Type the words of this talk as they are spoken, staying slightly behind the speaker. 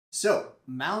So,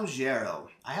 Mounjaro.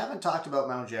 I haven't talked about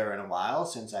Mounjaro in a while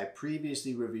since I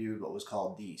previously reviewed what was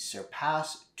called the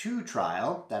Surpass-2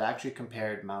 trial that actually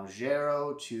compared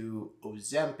Mounjaro to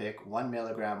Ozempic 1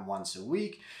 milligram once a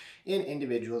week in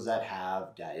individuals that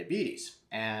have diabetes.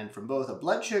 And from both a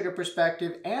blood sugar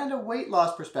perspective and a weight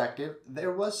loss perspective,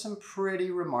 there was some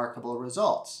pretty remarkable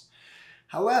results.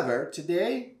 However,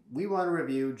 today we want to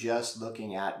review just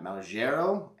looking at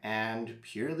Mounjaro and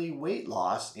purely weight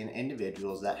loss in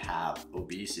individuals that have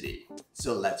obesity.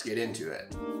 So let's get into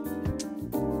it.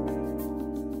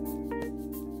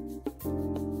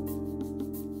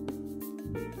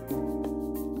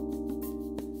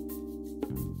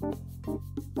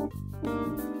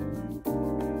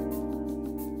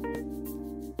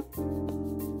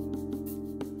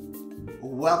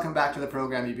 Welcome back to the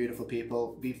program, you beautiful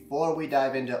people. Before we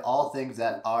dive into all things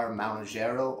that are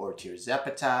Mounjaro or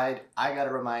Tirzepatide, I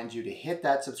gotta remind you to hit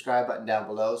that subscribe button down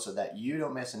below so that you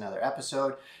don't miss another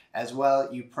episode. As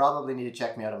well, you probably need to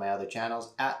check me out on my other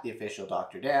channels at the official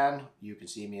Dr. Dan. You can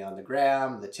see me on the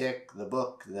gram, the tick, the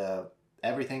book,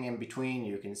 everything in between.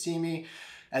 You can see me.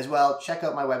 As well, check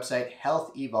out my website,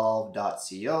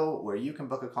 healthevolve.co, where you can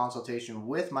book a consultation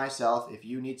with myself if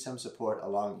you need some support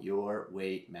along your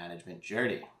weight management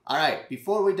journey. All right,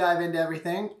 before we dive into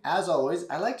everything, as always,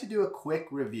 I like to do a quick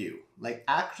review, like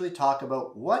actually talk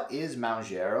about what is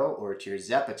Mounjaro or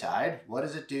Tirzepatide, what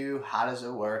does it do, how does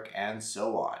it work, and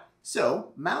so on.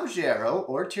 So, Mounjaro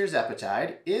or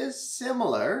Tirzepatide is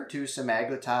similar to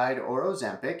semaglutide or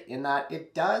Ozempic in that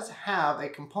it does have a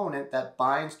component that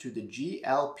binds to the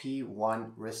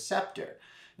GLP-1 receptor.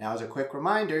 Now, as a quick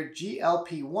reminder,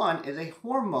 GLP-1 is a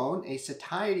hormone, a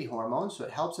satiety hormone, so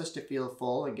it helps us to feel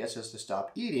full and gets us to stop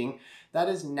eating, that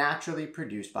is naturally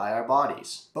produced by our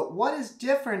bodies. But what is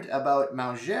different about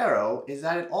Mounjaro is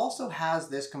that it also has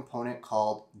this component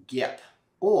called GIP,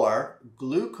 or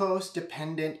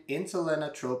glucose-dependent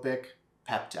insulinotropic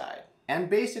peptide. And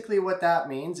basically what that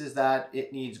means is that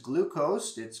it needs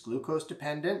glucose, it's glucose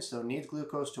dependent, so it needs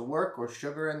glucose to work or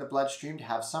sugar in the bloodstream to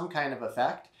have some kind of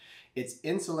effect. It's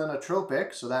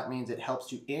insulinotropic, so that means it helps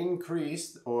to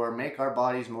increase or make our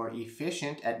bodies more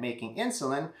efficient at making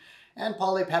insulin. And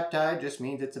polypeptide just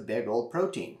means it's a big old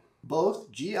protein.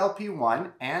 Both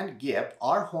GLP-1 and GIP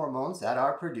are hormones that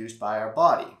are produced by our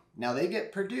body. Now, they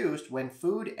get produced when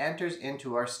food enters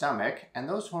into our stomach, and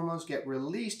those hormones get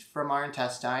released from our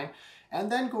intestine and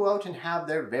then go out and have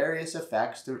their various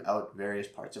effects throughout various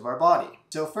parts of our body.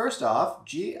 So first off,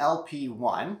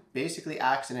 GLP-1 basically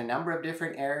acts in a number of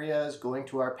different areas, going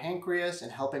to our pancreas and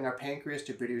helping our pancreas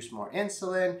to produce more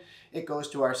insulin. It goes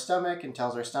to our stomach and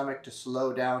tells our stomach to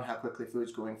slow down how quickly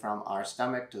food's going from our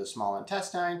stomach to the small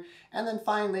intestine. And then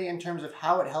finally, in terms of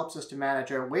how it helps us to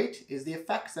manage our weight, is the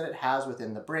effects that it has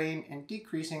within the brain and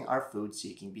decreasing our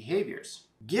food-seeking behaviors.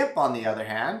 GIP, on the other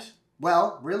hand,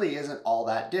 well, really isn't all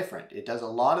that different. It does a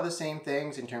lot of the same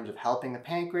things in terms of helping the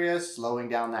pancreas, slowing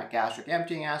down that gastric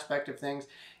emptying aspect of things,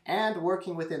 and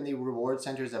working within the reward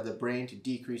centers of the brain to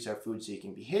decrease our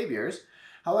food-seeking behaviors.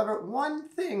 However, one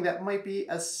thing that might be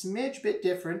a smidge bit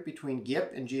different between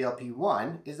GIP and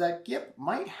GLP-1 is that GIP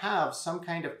might have some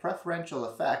kind of preferential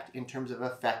effect in terms of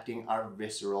affecting our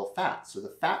visceral fat, so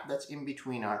the fat that's in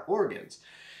between our organs.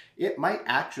 It might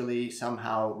actually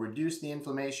somehow reduce the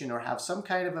inflammation or have some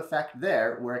kind of effect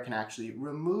there where it can actually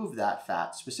remove that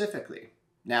fat specifically.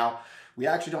 Now, we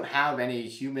actually don't have any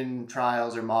human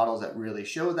trials or models that really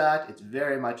show that. It's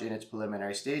very much in its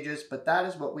preliminary stages, but that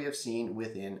is what we have seen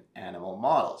within animal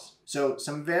models. So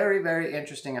some very, very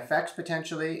interesting effects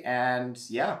potentially, and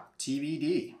yeah,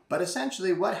 TBD. But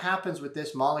essentially what happens with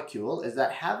this molecule is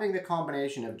that having the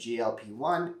combination of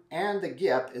GLP-1 and the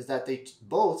GIP is that they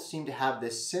both seem to have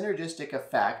this synergistic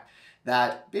effect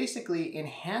that basically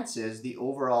enhances the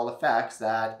overall effects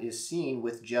that is seen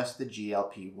with just the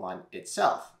GLP-1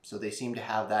 itself. So they seem to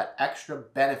have that extra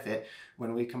benefit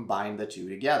when we combine the two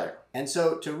together. And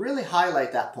so to really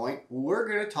highlight that point, we're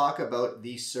going to talk about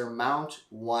the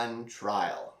SURMOUNT-1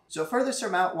 trial. So for the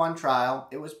SURMOUNT-1 trial,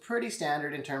 it was pretty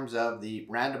standard in terms of the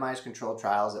randomized controlled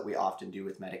trials that we often do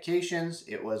with medications.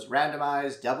 It was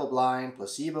randomized, double-blind,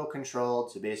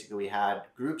 placebo-controlled. So basically we had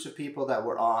groups of people that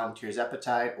were on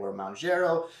Tirzepatide or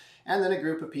Mounjaro, and then a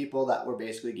group of people that were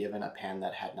basically given a pen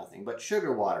that had nothing but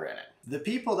sugar water in it. The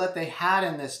people that they had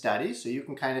in this study, so you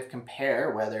can kind of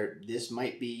compare whether this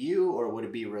might be you or would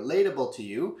it be relatable to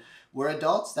you, were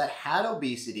adults that had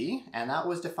obesity, and that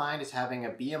was defined as having a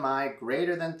BMI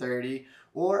greater than 30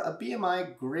 or a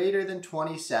BMI greater than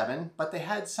 27, but they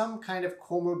had some kind of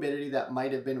comorbidity that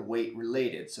might have been weight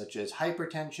related, such as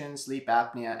hypertension, sleep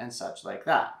apnea, and such like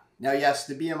that. Now, yes,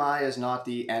 the BMI is not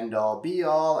the end-all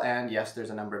be-all, and yes,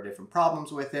 there's a number of different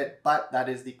problems with it, but that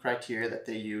is the criteria that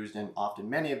they used and often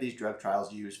many of these drug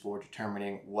trials use for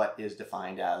determining what is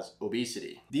defined as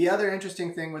obesity. The other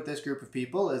interesting thing with this group of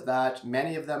people is that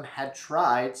many of them had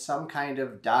tried some kind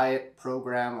of diet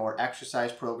program or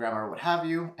exercise program or what have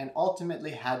you, and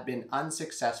ultimately had been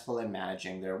unsuccessful in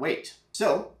managing their weight.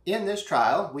 So, in this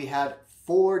trial, we had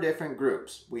 4 different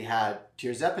groups. We had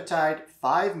Tirzepatide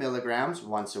 5 milligrams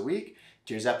once a week,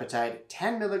 Tirzepatide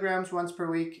 10 milligrams once per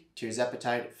week,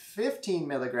 Tirzepatide 15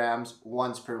 milligrams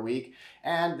once per week,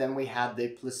 and then we had the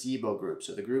placebo group,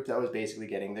 so the group that was basically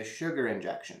getting the sugar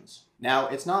injections. Now,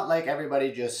 it's not like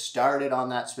everybody just started on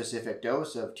that specific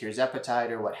dose of Tirzepatide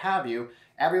or what have you.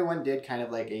 Everyone did kind of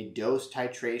like a dose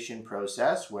titration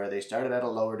process where they started at a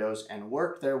lower dose and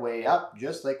worked their way up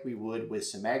just like we would with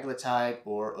semaglutide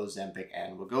or Ozempic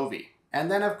and Wegovy. And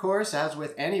then, of course, as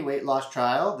with any weight loss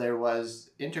trial, there was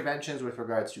interventions with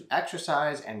regards to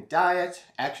exercise and diet.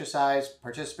 Exercise,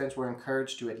 participants were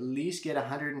encouraged to at least get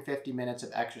 150 minutes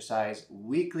of exercise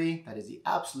weekly. That is the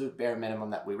absolute bare minimum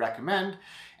that we recommend.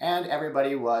 And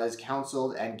everybody was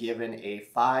counseled and given a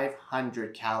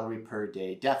 500 calorie per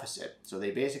day deficit. So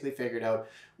they basically figured out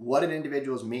what an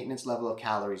individual's maintenance level of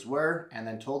calories were and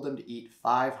then told them to eat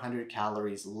 500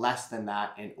 calories less than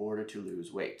that in order to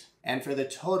lose weight. And for the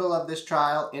total of this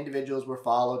trial, individuals were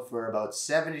followed for about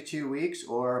 72 weeks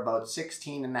or about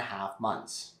 16 and a half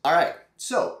months. All right,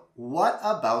 so what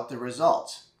about the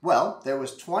results? Well, there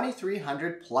was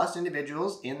 2,300 plus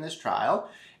individuals in this trial,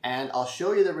 and I'll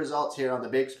show you the results here on the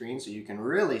big screen so you can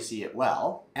really see it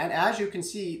well. And as you can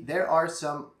see, there are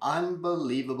some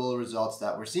unbelievable results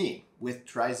that we're seeing. With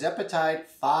Tirzepatide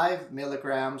 5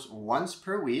 milligrams once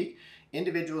per week,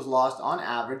 individuals lost on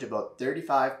average about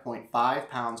 35.5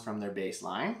 pounds from their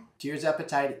baseline.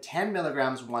 Tirzepatide 10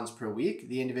 milligrams once per week,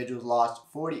 the individuals lost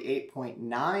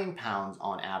 48.9 pounds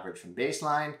on average from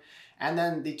baseline. And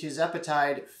then the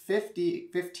Tirzepatide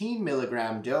 15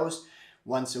 milligram dose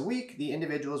once a week, the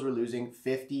individuals were losing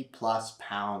 50 plus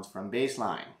pounds from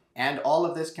baseline. And all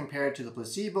of this compared to the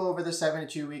placebo over the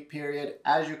 72-week period.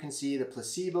 As you can see, the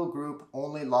placebo group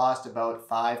only lost about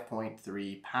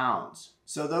 5.3 pounds.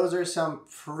 So those are some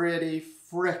pretty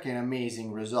freaking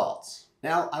amazing results.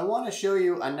 Now, I want to show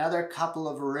you another couple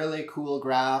of really cool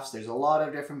graphs. There's a lot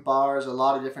of different bars, a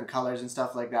lot of different colors and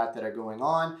stuff like that that are going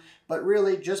on, but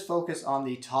really just focus on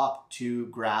the top 2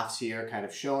 graphs here, kind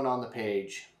of shown on the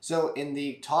page. So in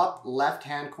the top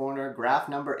left-hand corner, graph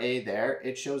number A there,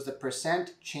 it shows the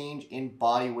percent change in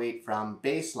body weight from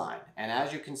baseline. And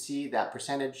as you can see, that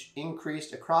percentage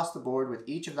increased across the board with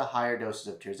each of the higher doses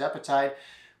of Tirzepatide,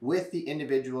 with the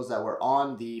individuals that were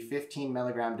on the 15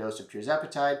 milligram dose of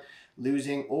Tirzepatide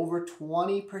losing over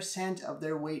 20% of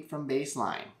their weight from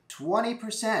baseline.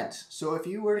 20%. So if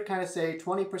you were to kind of say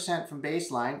 20% from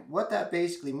baseline, what that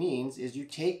basically means is you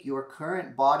take your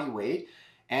current body weight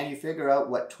and you figure out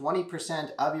what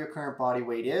 20% of your current body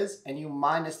weight is, and you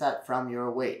minus that from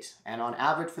your weight. And on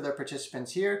average for their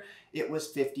participants here, it was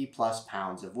 50 plus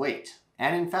pounds of weight.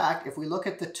 And in fact, if we look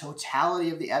at the totality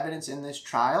of the evidence in this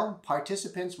trial,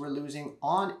 participants were losing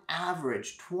on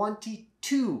average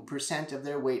 22% of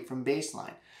their weight from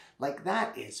baseline. Like,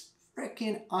 that is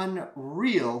freaking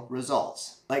unreal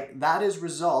results. Like, that is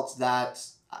results that,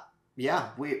 yeah,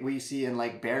 we see in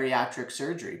like bariatric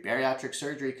surgery. Bariatric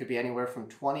surgery could be anywhere from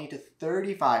 20 to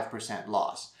 35%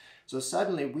 loss. So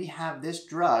suddenly we have this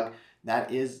drug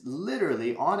that is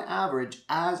literally on average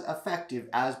as effective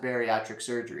as bariatric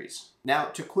surgeries. Now,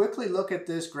 to quickly look at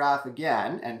this graph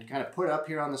again and kind of put it up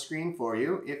here on the screen for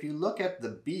you, if you look at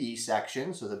the B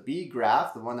section, so the B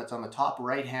graph, the one that's on the top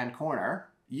right-hand corner,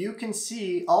 you can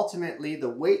see ultimately the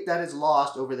weight that is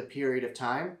lost over the period of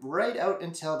time right out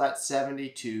until that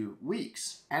 72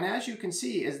 weeks. And as you can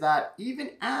see is that even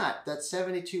at that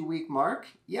 72 week mark,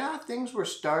 yeah, things were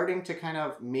starting to kind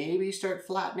of maybe start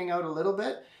flattening out a little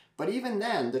bit. But even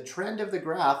then, the trend of the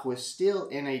graph was still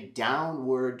in a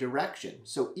downward direction.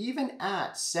 So even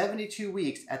at 72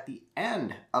 weeks, at the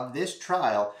end of this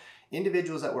trial,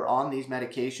 individuals that were on these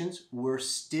medications were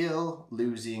still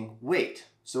losing weight.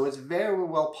 So it's very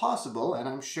well possible, and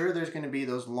I'm sure there's going to be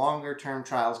those longer term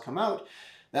trials come out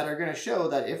that are going to show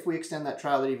that if we extend that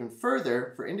trial even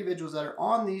further, for individuals that are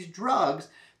on these drugs,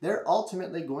 they're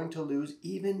ultimately going to lose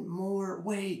even more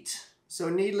weight. So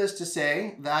needless to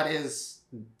say, that is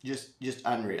just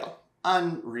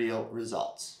unreal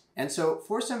results. And so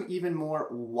for some even more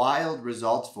wild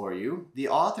results for you, the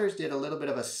authors did a little bit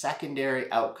of a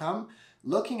secondary outcome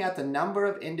looking at the number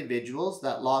of individuals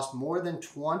that lost more than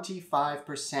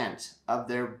 25% of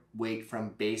their weight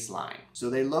from baseline. So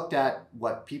they looked at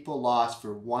what people lost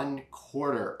for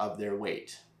 1/4 of their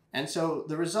weight. And so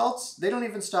the results, they don't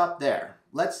even stop there.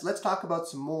 Let's talk about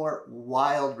some more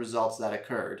wild results that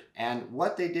occurred. And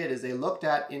what they did is they looked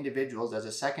at individuals as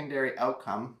a secondary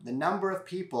outcome, the number of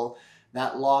people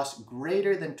that lost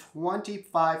greater than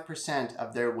 25%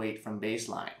 of their weight from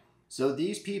baseline. So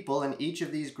these people in each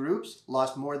of these groups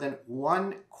lost more than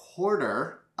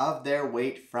 1/4 of their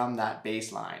weight from that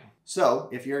baseline. So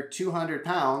if you're 200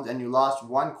 pounds and you lost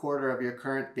 1/4 of your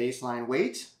current baseline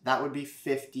weight, that would be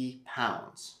 50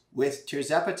 pounds. With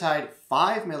tirzepatide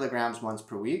 5 milligrams once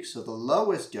per week, so the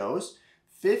lowest dose,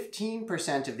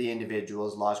 15% of the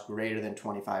individuals lost greater than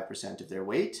 25% of their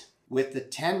weight. With the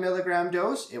 10 milligram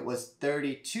dose, it was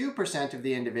 32% of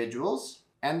the individuals.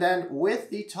 And then with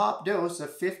the top dose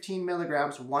of 15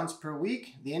 milligrams once per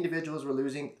week, the individuals were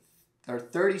losing, or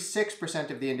 36%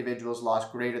 of the individuals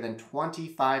lost greater than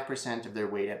 25% of their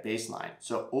weight at baseline.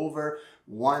 So over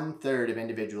 1/3 of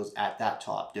individuals at that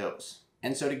top dose.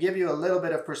 And so to give you a little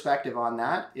bit of perspective on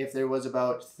that, if there was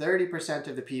about 30%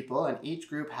 of the people and each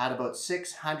group had about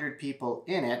 600 people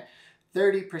in it,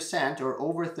 30% or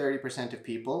over 30% of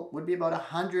people would be about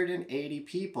 180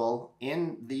 people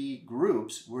in the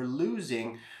groups were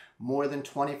losing more than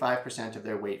 25% of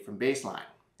their weight from baseline.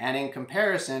 And in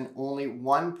comparison, only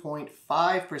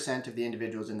 1.5% of the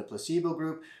individuals in the placebo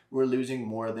group were losing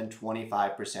more than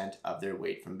 25% of their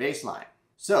weight from baseline.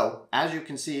 So, as you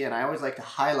can see, and I always like to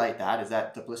highlight that, is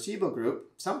that the placebo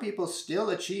group, some people still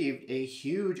achieved a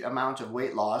huge amount of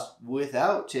weight loss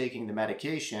without taking the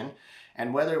medication.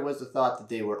 And whether it was the thought that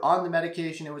they were on the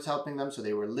medication, it was helping them, so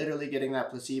they were literally getting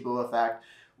that placebo effect,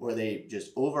 or they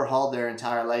just overhauled their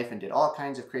entire life and did all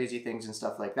kinds of crazy things and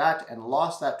stuff like that and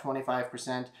lost that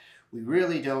 25%, we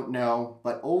really don't know.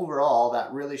 But overall,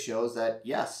 that really shows that,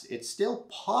 yes, it's still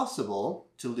possible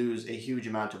to lose a huge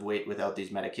amount of weight without these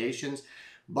medications,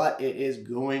 but it is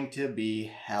going to be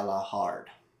hella hard.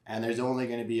 And there's only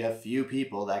going to be a few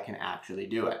people that can actually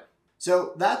do it.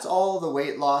 So that's all the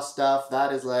weight loss stuff.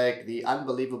 That is like the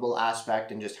unbelievable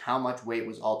aspect and just how much weight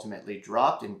was ultimately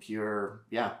dropped in pure,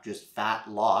 just fat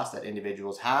loss that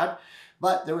individuals had.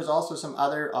 But there was also some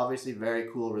other obviously very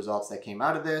cool results that came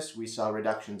out of this. We saw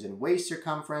reductions in waist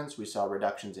circumference, we saw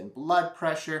reductions in blood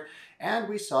pressure, and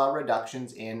we saw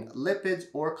reductions in lipids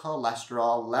or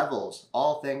cholesterol levels,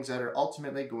 all things that are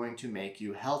ultimately going to make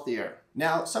you healthier.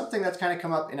 Now, something that's kind of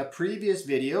come up in a previous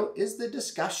video is the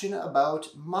discussion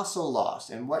about muscle loss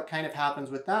and what kind of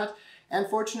happens with that. And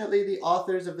fortunately, the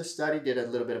authors of the study did a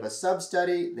little bit of a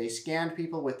sub-study. They scanned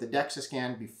people with the DEXA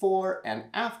scan before and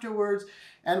afterwards.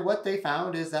 And what they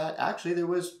found is that actually there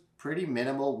was pretty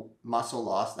minimal muscle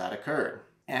loss that occurred.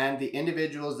 And the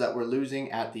individuals that were losing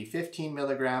at the 15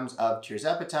 milligrams of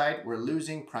tirzepatide were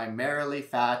losing primarily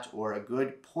fat or a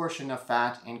good portion of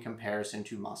fat in comparison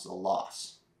to muscle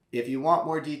loss. If you want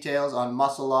more details on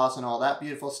muscle loss and all that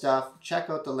beautiful stuff, check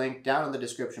out the link down in the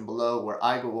description below where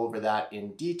I go over that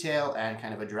in detail and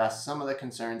kind of address some of the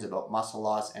concerns about muscle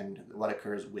loss and what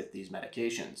occurs with these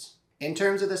medications. In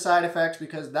terms of the side effects,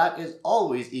 because that is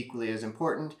always equally as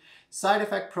important, side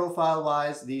effect profile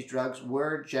wise, these drugs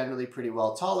were generally pretty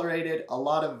well tolerated. A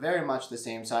lot of very much the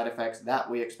same side effects that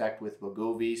we expect with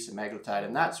Wegovy, semaglutide,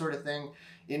 and that sort of thing.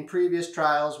 In previous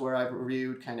trials where I've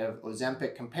reviewed kind of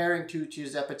Ozempic comparing to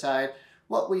tirzepatide,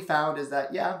 what we found is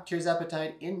that,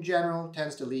 tirzepatide in general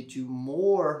tends to lead to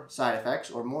more side effects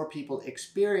or more people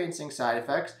experiencing side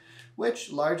effects,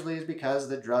 which largely is because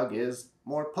the drug is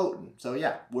more potent. So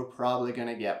we're probably going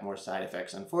to get more side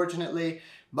effects, unfortunately,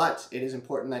 but it is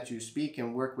important that you speak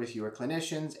and work with your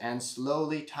clinicians and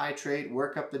slowly titrate,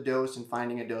 work up the dose and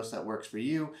finding a dose that works for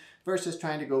you versus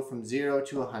trying to go from 0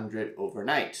 to 100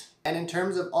 overnight. And in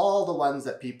terms of all the ones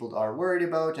that people are worried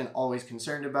about and always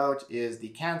concerned about is the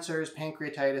cancers,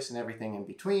 pancreatitis, and everything in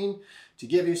between. To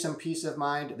give you some peace of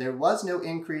mind, there was no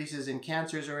increases in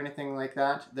cancers or anything like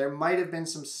that. There might have been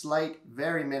some slight,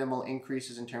 very minimal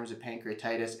increases in terms of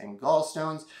pancreatitis and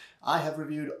gallstones. I have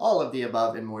reviewed all of the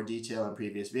above in more detail in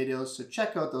previous videos, so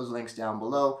check out those links down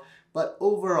below. But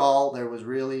overall, there was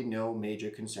really no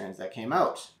major concerns that came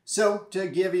out. So to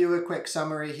give you a quick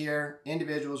summary here,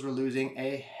 individuals were losing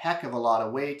a heck of a lot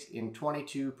of weight in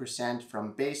 22%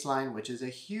 from baseline, which is a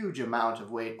huge amount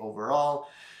of weight overall.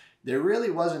 There really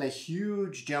wasn't a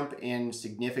huge jump in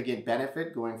significant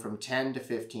benefit going from 10 to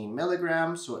 15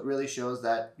 milligrams. So it really shows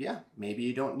that, maybe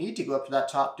you don't need to go up to that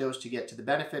top dose to get to the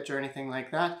benefits or anything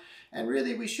like that. And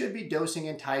really, we should be dosing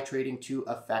and titrating to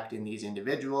effect in these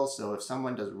individuals. So if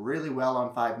someone does really well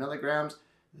on 5 milligrams,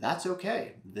 that's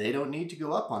okay. They don't need to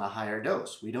go up on a higher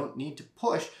dose. We don't need to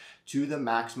push to the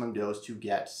maximum dose to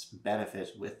get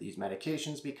benefit with these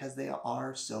medications because they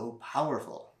are so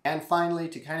powerful. And finally,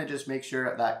 to kind of just make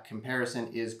sure that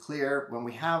comparison is clear, when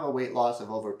we have a weight loss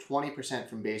of over 20%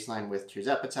 from baseline with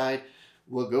tirzepatide,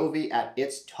 Wegovy at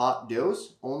its top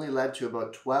dose only led to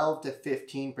about 12 to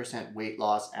 15% weight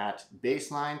loss at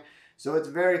baseline. So it's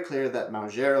very clear that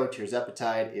Mounjaro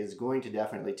tirzepatide is going to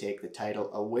definitely take the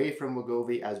title away from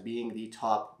Wegovy as being the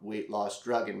top weight loss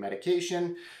drug and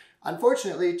medication.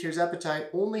 Unfortunately, tirzepatide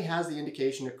only has the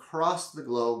indication across the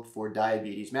globe for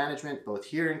diabetes management, both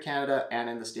here in Canada and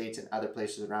in the States and other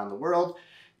places around the world.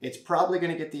 It's probably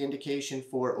going to get the indication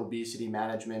for obesity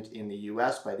management in the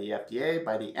US by the FDA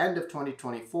by the end of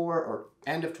 2024 or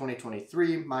end of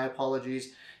 2023, my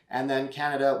apologies. And then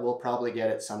Canada will probably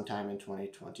get it sometime in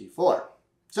 2024.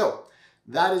 So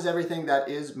that is everything that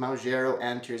is Mounjaro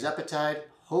and tirzepatide.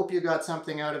 Hope you got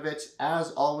something out of it.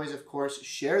 As always, of course,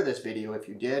 share this video if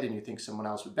you did and you think someone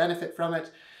else would benefit from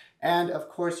it. And of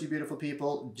course, you beautiful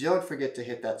people, don't forget to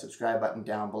hit that subscribe button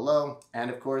down below. And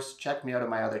of course, check me out on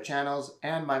my other channels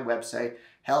and my website,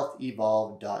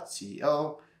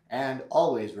 healthevolve.co. And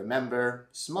always remember,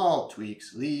 small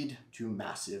tweaks lead to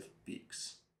massive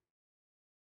peaks.